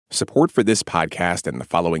Support for this podcast and the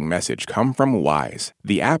following message come from Wise,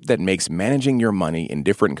 the app that makes managing your money in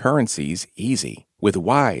different currencies easy. With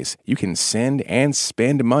Wise, you can send and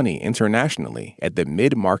spend money internationally at the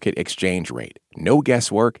mid-market exchange rate. No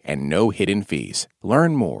guesswork and no hidden fees.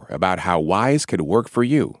 Learn more about how Wise could work for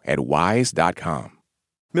you at wise.com.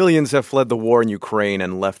 Millions have fled the war in Ukraine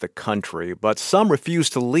and left the country, but some refuse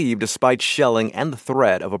to leave despite shelling and the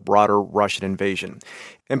threat of a broader Russian invasion.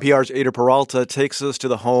 NPR's Ada Peralta takes us to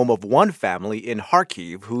the home of one family in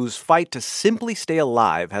Kharkiv whose fight to simply stay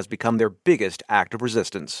alive has become their biggest act of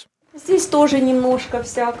resistance.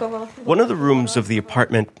 One of the rooms of the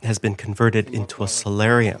apartment has been converted into a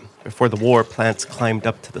solarium. Before the war, plants climbed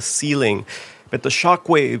up to the ceiling, but the shock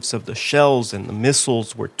waves of the shells and the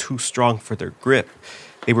missiles were too strong for their grip.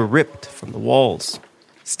 They were ripped from the walls.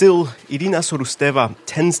 Still, Irina Sorusteva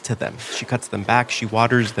tends to them. She cuts them back. She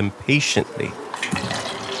waters them patiently.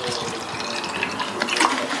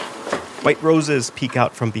 White roses peek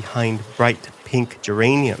out from behind bright pink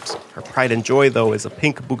geraniums. Her pride and joy, though, is a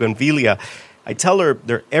pink bougainvillea. I tell her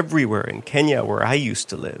they're everywhere in Kenya, where I used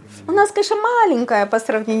to live. У нас, конечно, маленькая по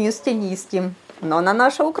сравнению с кенийским, но она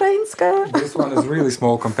наша украинская. This one is really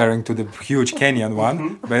small comparing to the huge Kenyan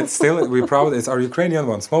one, but still we're proud it's our Ukrainian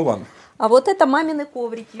one, small one. А вот это мамины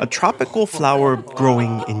коврики. A tropical flower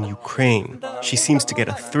growing in Ukraine. She seems to get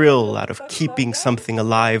a thrill out of keeping something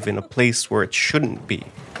alive in a place where it shouldn't be.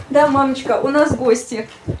 Да, мамочка, у нас гости.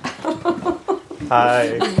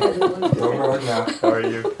 Hi. How are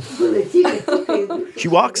you? She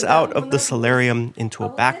walks out of the solarium into a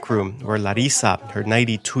back room where Larissa, her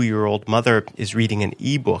 92-year-old mother, is reading an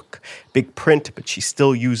e-book. Big print, but she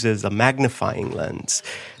still uses a magnifying lens.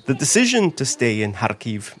 The decision to stay in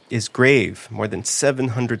Kharkiv is grave. More than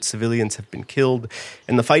 700 civilians have been killed,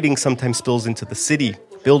 and the fighting sometimes spills into the city.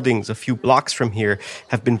 Buildings a few blocks from here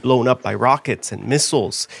have been blown up by rockets and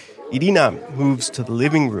missiles. Irina moves to the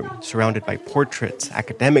living room, surrounded by portraits,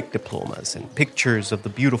 academic diplomas, and pictures of the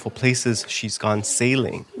beautiful places she's gone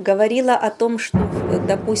sailing. Говорила о том, что,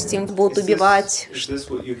 допустим, будут убивать. Is this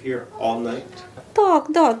what you hear all night?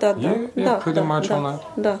 Так, да. Yeah, pretty much all night.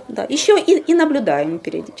 Да. Еще и наблюдаем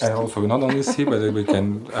периодически. And also we not only see, but we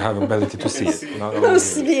can have ability to see it.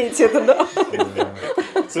 Светит, да.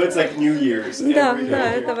 So it's like New Year's. Да,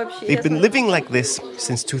 это вообще. They've been living like this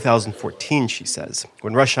since 2014, she says.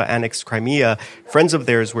 When Russia annexed Crimea, friends of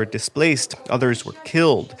theirs were displaced, others were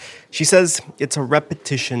killed. She says it's a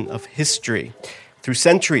repetition of history. Through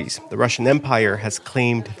centuries, the Russian Empire has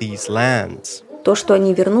claimed these lands. То, что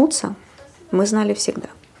они вернутся, мы знали всегда.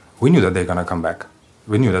 We knew that they're going to come back.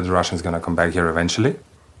 We knew that the Russians going to come back here eventually.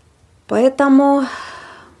 Поэтому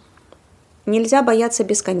нельзя бояться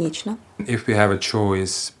бесконечно. If we have a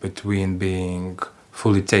choice between being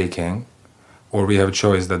fully taken or we have a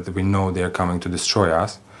choice that we know they're coming to destroy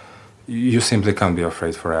us, you simply can't be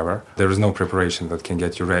afraid forever. There is no preparation that can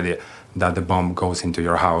get you ready that the bomb goes into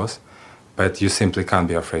your house, but you simply can't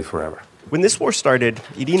be afraid forever. When this war started,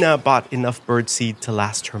 Irina bought enough birdseed to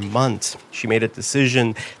last her months. She made a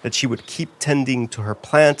decision that she would keep tending to her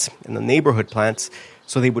plants and the neighborhood plants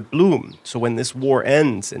so they would bloom. So when this war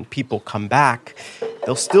ends and people come back,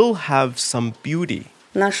 they'll still have some beauty.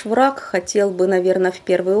 Наш враг хотел бы, наверное, в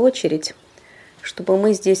первую очередь, чтобы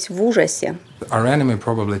мы здесь в ужасе. Our enemy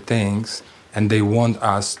probably thinks, and they want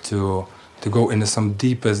us to go into some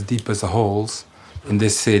deepest holes in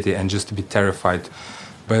this city and just to be terrified.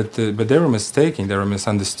 But they were mistaken, they were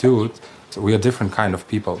misunderstood. So we are different kind of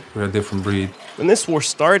people, we're a different breed. When this war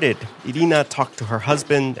started, Irina talked to her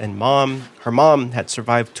husband and mom. Her mom had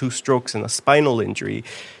survived 2 strokes and a spinal injury,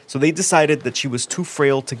 so they decided that she was too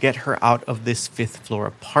frail to get her out of this 5th-floor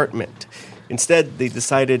apartment. Instead, they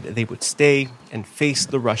decided they would stay and face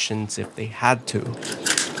the Russians if they had to.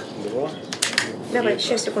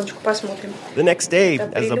 The next day,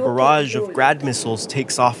 as a barrage of grad missiles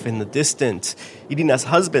takes off in the distance, Irina's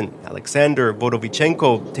husband, Alexander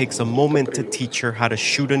Vodovichenko, takes a moment to teach her how to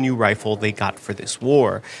shoot a new rifle they got for this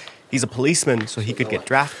war. He's a policeman, so he could get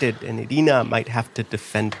drafted, and Irina might have to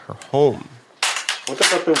defend her home.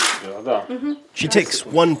 She takes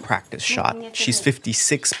one practice shot. She's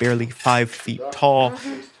 56, barely 5 feet tall.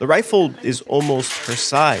 The rifle is almost her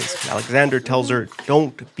size. Alexander tells her,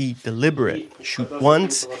 don't be deliberate. Shoot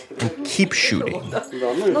once and keep shooting.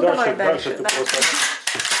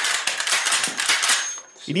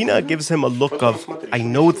 Irina gives him a look of, I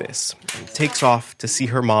know this, and takes off to see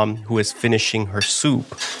her mom, who is finishing her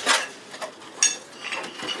soup.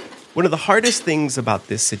 One of the hardest things about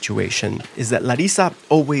this situation is that Larissa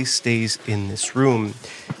always stays in this room.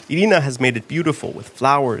 Irina has made it beautiful with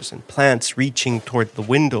flowers and plants reaching toward the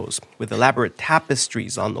windows, with elaborate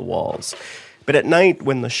tapestries on the walls. But at night,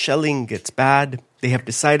 when the shelling gets bad, they have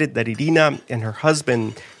decided that Irina and her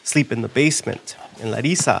husband sleep in the basement, and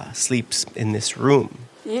Larisa sleeps in this room.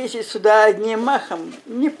 Если сюда одним махом,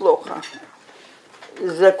 неплохо.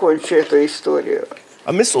 Закончу эту историю.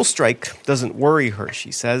 A missile strike doesn't worry her,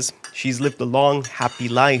 she says. She's lived a long, happy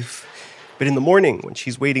life. But in the morning, when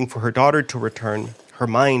she's waiting for her daughter to return, her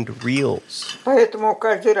mind reels. Поэтому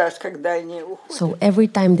каждый раз, когда они уходят... So every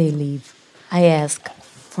time they leave, I ask,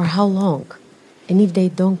 for how long? And if they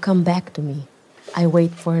don't come back to me, I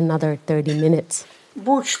wait for another 30 minutes.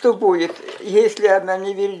 Будь что будет, если она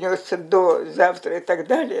не вернется до завтра и так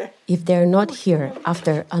далее. If they're not here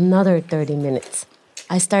after another 30 minutes,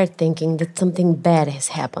 I start thinking that something bad has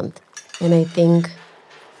happened. And I think,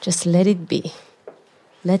 just let it be.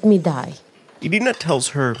 Let me die. Irina tells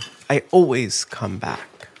her, I always come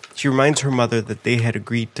back. She reminds her mother that they had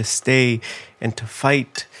agreed to stay and to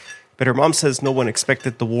fight. But her mom says no one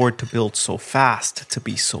expected the war to build so fast, to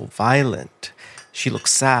be so violent. She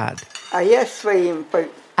looks sad.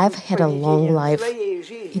 I've had a long life.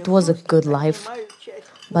 It was a good life.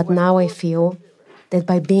 But now I feel that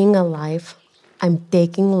by being alive, I'm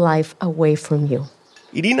taking life away from you.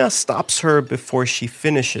 Irina stops her before she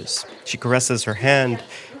finishes. She caresses her hand.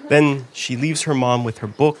 Then she leaves her mom with her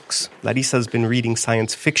books. Larisa's been reading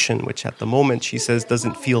science fiction, which at the moment she says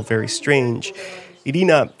doesn't feel very strange.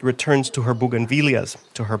 Irina returns to her bougainvilleas,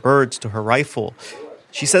 to her birds, to her rifle.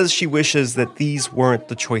 She says she wishes that these weren't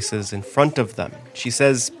the choices in front of them. She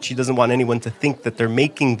says she doesn't want anyone to think that they're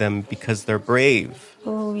making them because they're brave.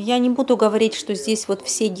 I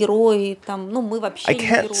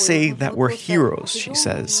can't say that we're heroes, she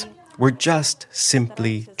says. We're just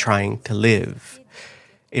simply trying to live.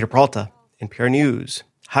 Ada Peralta, NPR News,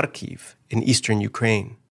 Kharkiv in eastern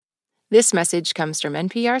Ukraine. This message comes from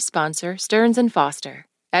NPR sponsor Stearns & Foster.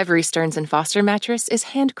 Every Stearns & Foster mattress is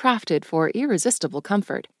handcrafted for irresistible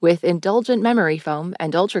comfort with indulgent memory foam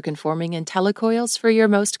and ultra-conforming IntelliCoils for your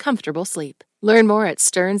most comfortable sleep. Learn more at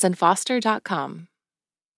stearnsandfoster.com.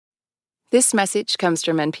 This message comes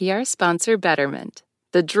from NPR sponsor Betterment.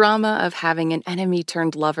 The drama of having an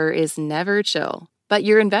enemy-turned-lover is never chill, but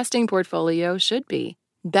your investing portfolio should be.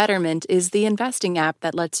 Betterment is the investing app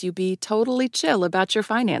that lets you be totally chill about your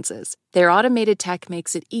finances. Their automated tech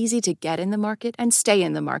makes it easy to get in the market and stay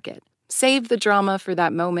in the market. Save the drama for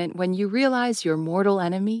that moment when you realize your mortal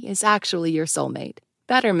enemy is actually your soulmate.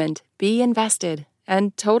 Betterment, be invested,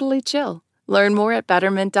 and totally chill. Learn more at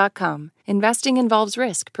Betterment.com. Investing involves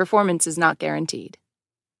risk. Performance is not guaranteed.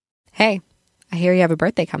 Hey, I hear you have a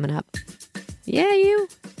birthday coming up. Yeah, you.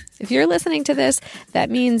 If you're listening to this,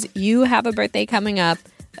 that means you have a birthday coming up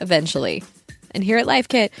eventually. And here at Life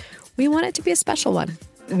Kit, we want it to be a special one.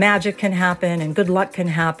 Magic can happen and good luck can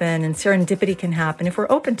happen and serendipity can happen if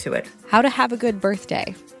we're open to it. How to have a good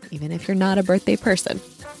birthday, even if you're not a birthday person.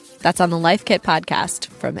 That's on the Life Kit podcast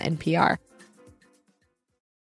from NPR.